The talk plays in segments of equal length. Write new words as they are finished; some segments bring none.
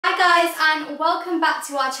guys, and welcome back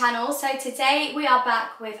to our channel. So today we are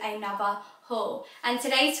back with another haul, and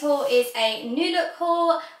today's haul is a new look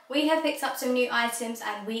haul. We have picked up some new items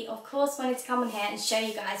and we of course wanted to come on here and show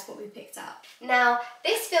you guys what we picked up. Now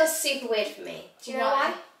this feels super weird for me. Do you know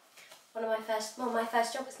why? My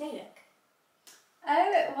first job was NEWLOOK.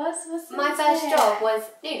 Oh, it was? My first job was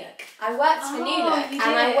NEWLOOK. I worked for NEWLOOK and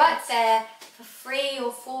I worked there for 3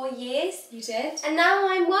 or 4 years. You did? And now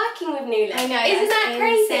I'm working with NEWLOOK. I know. Isn't that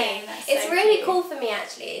crazy? That's it's so really cute. cool for me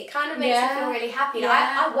actually. It kind of makes me feel really happy. Yeah.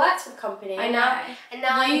 Like, I worked for the company I know. and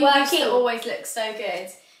now you I'm working. used to always look so good.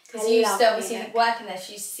 Because you used to obviously work in there, so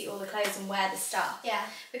you used to see all the clothes and wear the stuff. Yeah.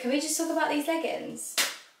 But can we just talk about these leggings?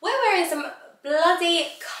 We're wearing some bloody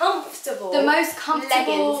comfortable The most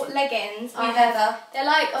comfortable leggings I've ever. They're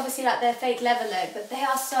like, obviously like they're fake leather leg, but they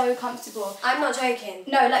are so comfortable. I'm not joking.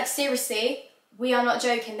 No, like seriously, we are not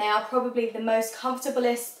joking. They are probably the most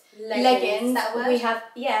comfortablest leggings that word? we have.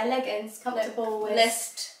 Yeah, leggings, comfortable with.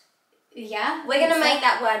 List. Yeah. We're going to make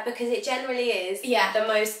that word because it generally is the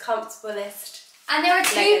most comfortablest. And they're a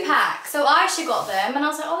 2-pack, so I actually got them and I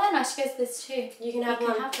was like, oh, they're nice, she goes, there's 2. You can have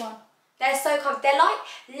one. They're so comfortable. They're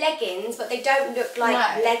like leggings, but they don't look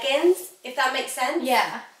like leggings, if that makes sense.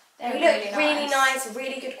 Yeah. They look really nice,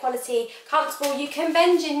 really good quality, comfortable. You can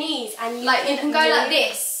bend your knees and you can go like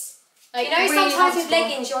this. Like, you know, really sometimes with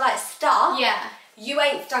leggings you're like stuck. Yeah. You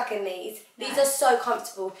ain't stuck in these. These are so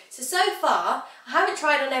comfortable. So far, I haven't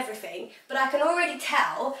tried on everything, but I can already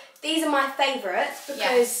tell these are my favourites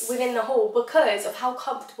because within the haul, because of how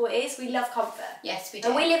comfortable it is. We love comfort. Yes, we do.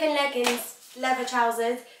 And we live in leggings, leather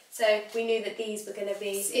trousers, so we knew that these were going to be...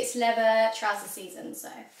 It's leather trouser season, so...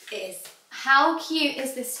 It is. How cute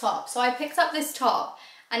is this top? So I picked up this top,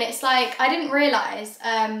 and it's like, I didn't realise,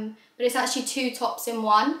 but it's actually 2 tops in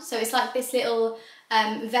one. So it's like this little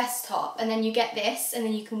vest top, and then you get this, and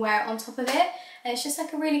then you can wear it on top of it. And it's just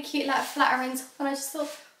like a really cute, like flattering top, and I just thought,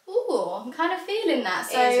 ooh, I'm kind of feeling that.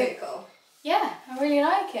 So it is really cool. Yeah, I really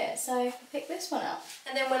like it, so I picked this one up.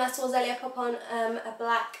 And then when I saw Zeliha pop on a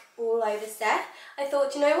black all over set, I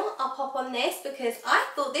thought, you know what, I'll pop on this because I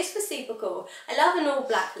thought this was super cool. I love an all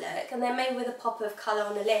black look, and then maybe with a pop of colour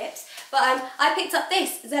on the lips. But I picked up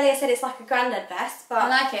this. Zeliha said it's like a granddad vest, but I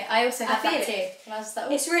like it. I also have that too. And I was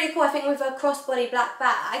like, it's really cool. I think with a crossbody black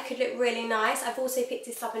bag could look really nice. I've also picked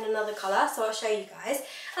this up in another colour, so I'll show you guys.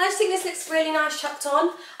 And I just think this looks really nice chucked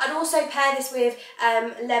on. I'd also pair this with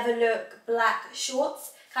leather look black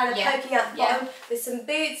shorts, kind of poking out the bottom with some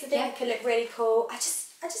boots. I think it could look really cool. I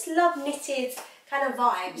just love knitted kind of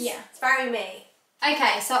vibes. Yeah. It's very me.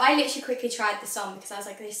 Okay, so I literally quickly tried this on because I was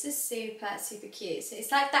like, this is super, super cute. So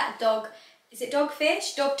it's like that dog, is it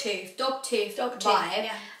dogfish? Dogtooth vibe.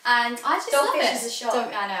 Yeah. And I just love it. Dogfish is a shop.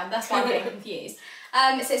 I know, that's why I'm getting confused.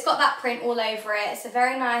 So it's got that print all over it. It's a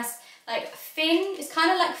very nice, like thin, it's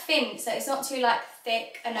kind of like thin, so it's not too like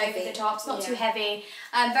thick and over the top, it's not too heavy,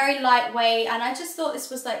 very lightweight, and I just thought this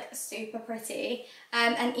was like super pretty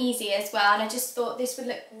and easy as well, and I just thought this would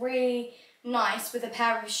look really nice with a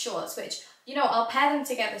pair of shorts, which, you know, I'll pair them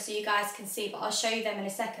together so you guys can see, but I'll show you them in a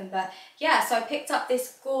second. But yeah, so I picked up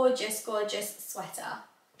this gorgeous, gorgeous sweater.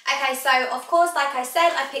 Okay, so of course, like I said,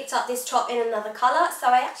 I picked up this top in another colour, so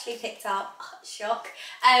I actually picked up, shock,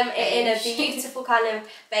 in a beautiful kind of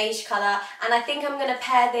beige colour, and I think I'm going to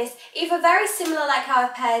pair this either very similar like how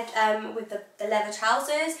I've paired with the leather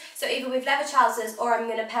trousers, so either with leather trousers or I'm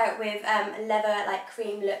going to pair it with leather like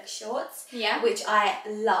cream look shorts, which I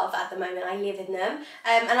love at the moment. I live in them,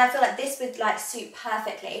 and I feel like this would like suit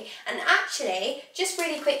perfectly. And actually, just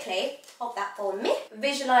really quickly, hold that for me,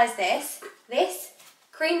 visualise this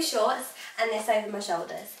cream shorts and this over my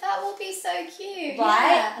shoulders. That will be so cute.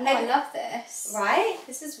 Right? Yeah, and I love this. Right?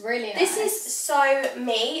 This is really nice. This is so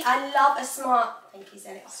me. I love a smart... Thank you,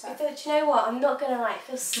 Zeliha. But you know what? I'm not going to lie. It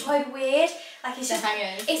feels so weird. Like it's just...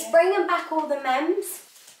 It's bringing back all the memes.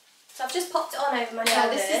 So I've just popped it on over my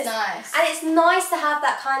shoulders. This is nice. And it's nice to have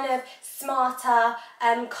that kind of smarter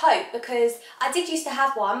coat, because I did used to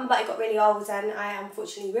have one, but it got really old and I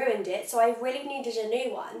unfortunately ruined it, so I really needed a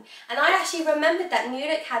new one. And I actually remembered that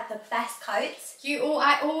NEWLOOK had the best coats.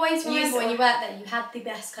 I always remember when you worked there, you had the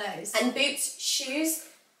best clothes. And boots, shoes.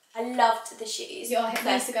 I loved the shoes.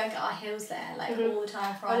 We used to go and get our heels there, like all the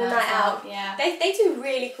time for on a night out. Yeah. They do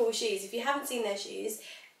really cool shoes. If you haven't seen their shoes,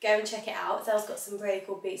 go and check it out. Zelle's got some really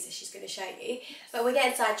cool boots that she's going to show you. But we're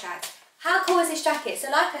getting sidetracked. How cool is this jacket?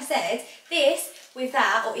 So like I said, this with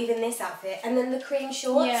that, or even this outfit, and then the cream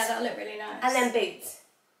shorts. Yeah, that'll look really nice. And then boots.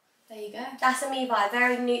 There you go. That's a me vibe.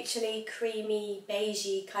 Very neutrally, creamy,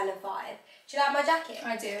 beigey kind of vibe. Do you like my jacket?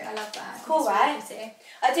 I do. I love that. It's cool, right? Really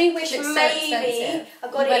I do wish maybe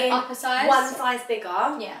I got it in upper size. one size bigger.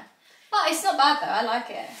 Yeah. But it's not bad though, I like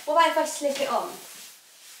it. What about if I slip it on?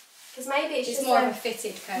 Because maybe it's just more of a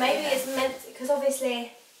fitted coat. Maybe it's meant, because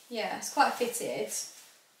obviously... Yeah, it's quite fitted.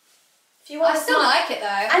 If you want I still like it though.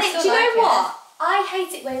 And do you know what? I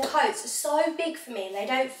hate it when coats are so big for me and they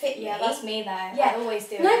don't fit me. Yeah, that's me though. Yeah. I always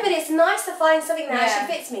do. No, but it's nice to find something that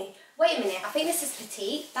actually fits me. Wait a minute, I think this is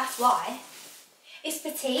petite. That's why. It's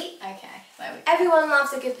petite. Okay, there we go. Everyone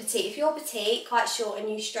loves a good petite. If you're petite, quite short, and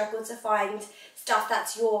you struggle to find stuff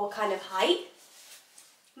that's your kind of height,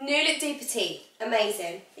 NEWLOOK do petite.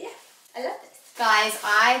 Amazing. Yeah, I love this. Guys,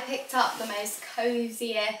 I picked up the most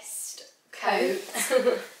coziest coat.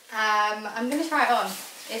 I'm going to try it on.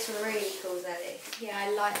 It's really cool, Zelly. Yeah,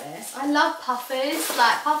 I like this. I love puffers.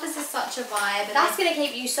 Like, puffers is such a vibe. That's going to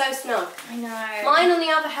keep you so snug. I know. Mine, on the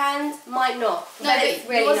other hand, might not. No, but it's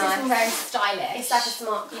really yours nice. is very stylish. It's like a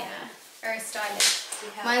smart Yeah, very stylish.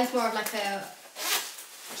 Yeah. Mine's more of like a...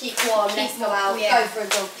 Keep warm, let's go out, go for a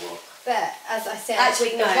dog walk. But, as I said,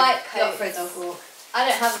 Actually, with the white coat... not for a dog walk. I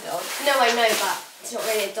don't have a dog. No, I know, but it's not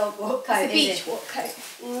really a dog walk coat, It's a beach walk coat.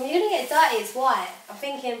 You're going to get dirty, it's white. I'm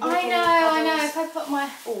thinking... I know. If I put my...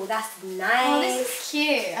 Oh, that's nice. Oh, this is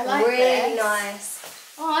cute. I like this. Really nice.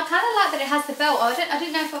 Oh, I kind of like that it has the belt. I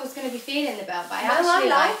didn't know if I was going to be feeling the belt, but I I actually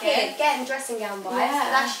like it. Getting dressing gown vibes. Yeah. So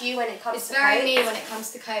that's you when it comes It's to very coats. me when it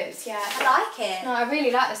comes to coats, yeah. I like it. No, I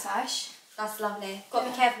really like the sash. That's lovely. Got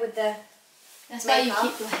to be careful with the That's why you makeup.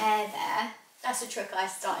 keep your hair there. That's a trick I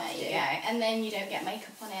started There to you do. go. And then you don't get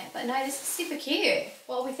makeup on it. But no, this is super cute.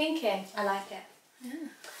 What are we thinking? I like it. Yeah.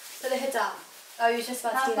 Put the hood up. Oh, you were just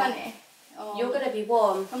about How to do that. funny. Oh, You're going to be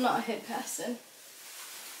warm. I'm not a hood person.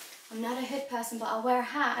 I'm not a hood person, but I'll wear a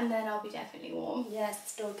hat and then I'll be definitely warm.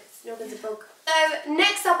 Yes, snug as a bug. So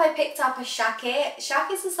next up I picked up a shacket.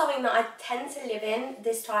 Shackets is something that I tend to live in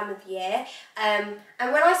this time of year. And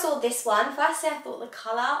when I saw this one, firstly I thought the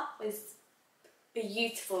colour was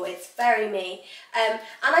beautiful. It's very me. And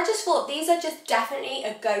I just thought these are just definitely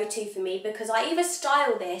a go-to for me because I either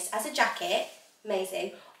style this as a jacket,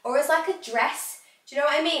 amazing, or as like a dress. Do you know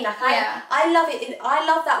what I mean? Like I love it. I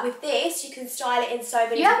love that with this, you can style it in so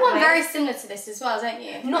many You have one ways. very similar to this as well, don't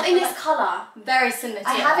you? Not in this colour. Very similar to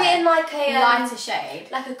I have it in like a lighter shade.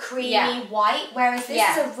 like a creamy white, whereas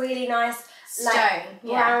this is a really nice like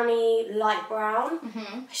browny, light brown.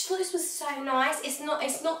 I just thought this was so nice. It's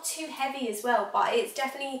not too heavy as well, but it's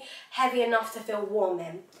definitely heavy enough to feel warm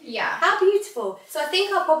in. Yeah. How beautiful. So I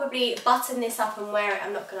think I'll probably button this up and wear it,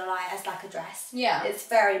 I'm not gonna lie, as like a dress. Yeah. It's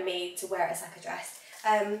very me to wear it as like a dress.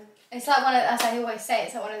 It's like one of, as I always say,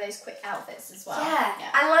 it's like one of those quick outfits as well. Yeah.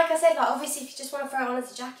 And like I said, like obviously if you just want to throw it on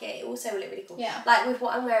as a jacket, it also will look really cool. Yeah. Like with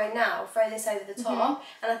what I'm wearing now, throw this over the top,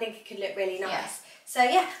 and I think it could look really nice. So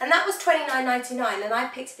yeah, and that was $29.99, and I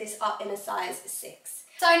picked this up in a size 6.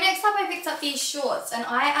 So next up I picked up these shorts, and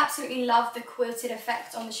I absolutely love the quilted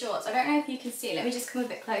effect on the shorts. I don't know if you can see it. Let me just come a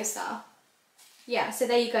bit closer. Yeah, so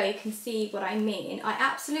there you go, you can see what I mean. I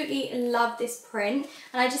absolutely love this print,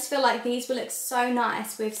 and I just feel like these will look so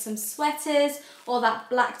nice with some sweaters or that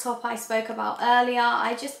black top I spoke about earlier.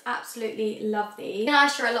 I just absolutely love these. And I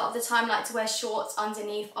sure a lot of the time like to wear shorts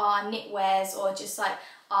underneath our knitwears or just like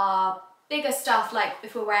our bigger stuff, like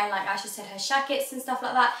if we're wearing, like Ayse said, her shackets and stuff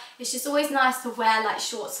like that. It's just always nice to wear like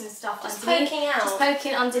shorts and stuff just underneath. Poking out. Just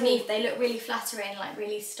poking underneath. They look really flattering, like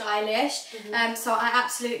really stylish. So I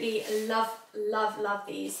absolutely love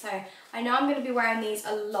these. So I know I'm going to be wearing these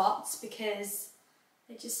a lot because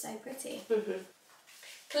they're just so pretty.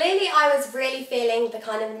 Clearly I was really feeling the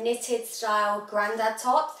kind of knitted style grandad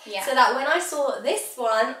tops, so that when I saw this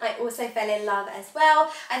one I also fell in love as well.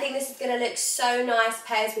 I think this is going to look so nice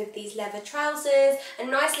pairs with these leather trousers, a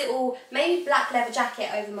nice little maybe black leather jacket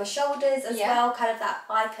over my shoulders as well, kind of that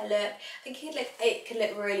biker look. I think it could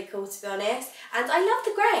look really cool, to be honest. And I love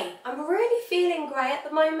the grey. I'm really feeling grey at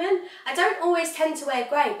the moment. I don't always tend to wear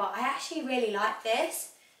grey, but I actually really like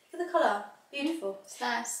this. Look at the colour. Beautiful. It's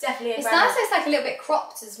nice. It's definitely a It's nice, it's like a little bit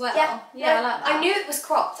cropped as well. Yeah, I like that. I knew it was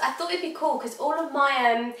cropped. I thought it'd be cool because all of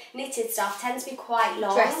my knitted stuff tends to be quite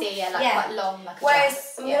long. Dressy, quite long, like a Whereas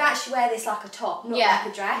dress. I'm going to actually wear this like a top, not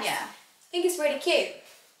like a dress. Yeah. I think it's really cute.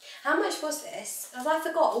 How much was this? Because I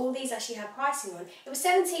forgot all these actually had pricing on. It was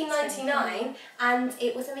 $17.99 and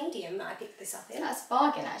it was a medium that I picked this up in. That's a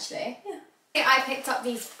bargain actually. Yeah. I picked up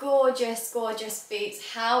these gorgeous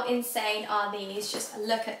boots. How insane are these? Just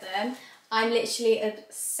look at them. I'm literally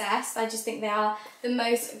obsessed. I just think they are the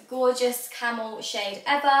most gorgeous camel shade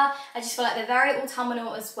ever. I just feel like they're very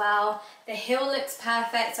autumnal as well. The heel looks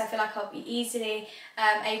perfect, so I feel like I'll be easily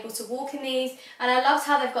able to walk in these. And I loved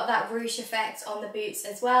how they've got that ruche effect on the boots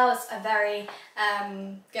as well. It's a very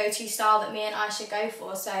go-to style that me and Ayse go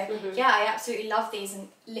for. So yeah, I absolutely love these and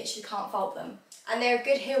literally can't fault them. And they're a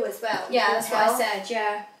good heel as well. Yeah, that's what I said,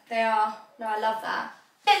 yeah. They are. No, I love that.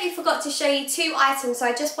 I totally forgot to show you 2 items, so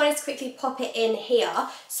I just wanted to quickly pop it in here.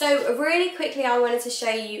 So really quickly I wanted to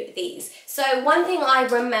show you these. So one thing I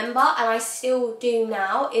remember, and I still do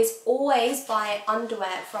now, is always buy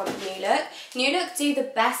underwear from NEWLOOK. NEWLOOK do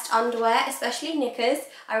the best underwear, especially knickers.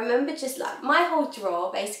 I remember just like my whole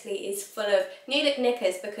drawer basically is full of NEWLOOK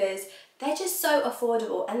knickers because they're just so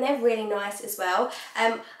affordable and they're really nice as well.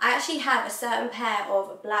 I actually have a certain pair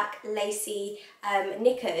of black lacy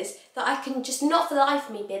knickers that I can just not for the life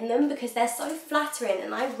of me bin them because they're so flattering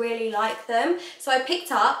and I really like them. So I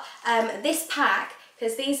picked up this pack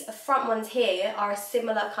because these front ones here are a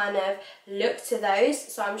similar kind of look to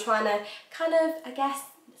those. So I'm trying to kind of, I guess,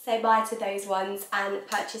 say bye to those ones and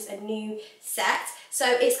purchase a new set. So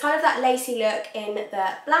it's kind of that lacy look in the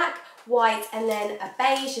black, white, and then a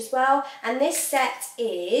beige as well. And this set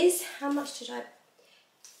is, how much did I?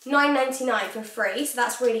 $9.99 for free, so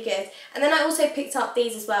that's really good. And then I also picked up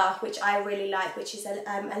these as well, which I really like, which is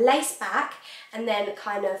a lace back and then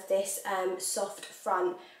kind of this soft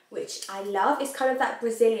front, which I love. It's kind of that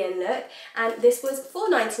Brazilian look, and this was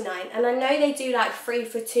 $4.99, and I know they do like 3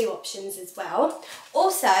 for 2 options as well.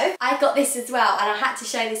 Also, I got this as well, and I had to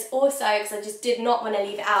show this also because I just did not want to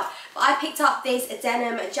leave it out. But I picked up this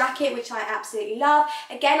denim jacket, which I absolutely love.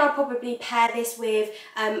 Again, I'll probably pair this with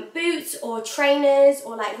boots or trainers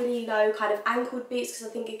or like really low kind of ankled boots because I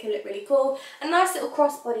think it can look really cool. A nice little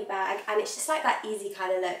crossbody bag, and it's just like that easy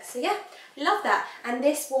kind of look. So yeah, love that. And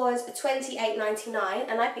this was $28.99,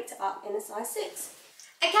 and I picked it up in a size 6.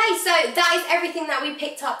 Okay, so that is everything that we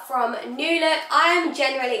picked up from NEWLOOK. I am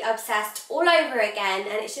generally obsessed all over again,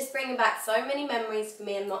 and it's just bringing back so many memories for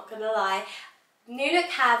me, I'm not gonna lie. NEWLOOK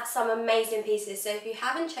have some amazing pieces, so if you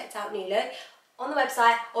haven't checked out NEWLOOK on the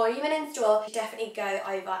website or even in store, definitely go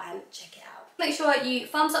over and check it out. Make sure you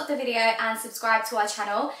thumbs up the video and subscribe to our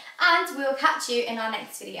channel, and we'll catch you in our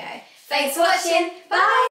next video. Thanks for watching, bye!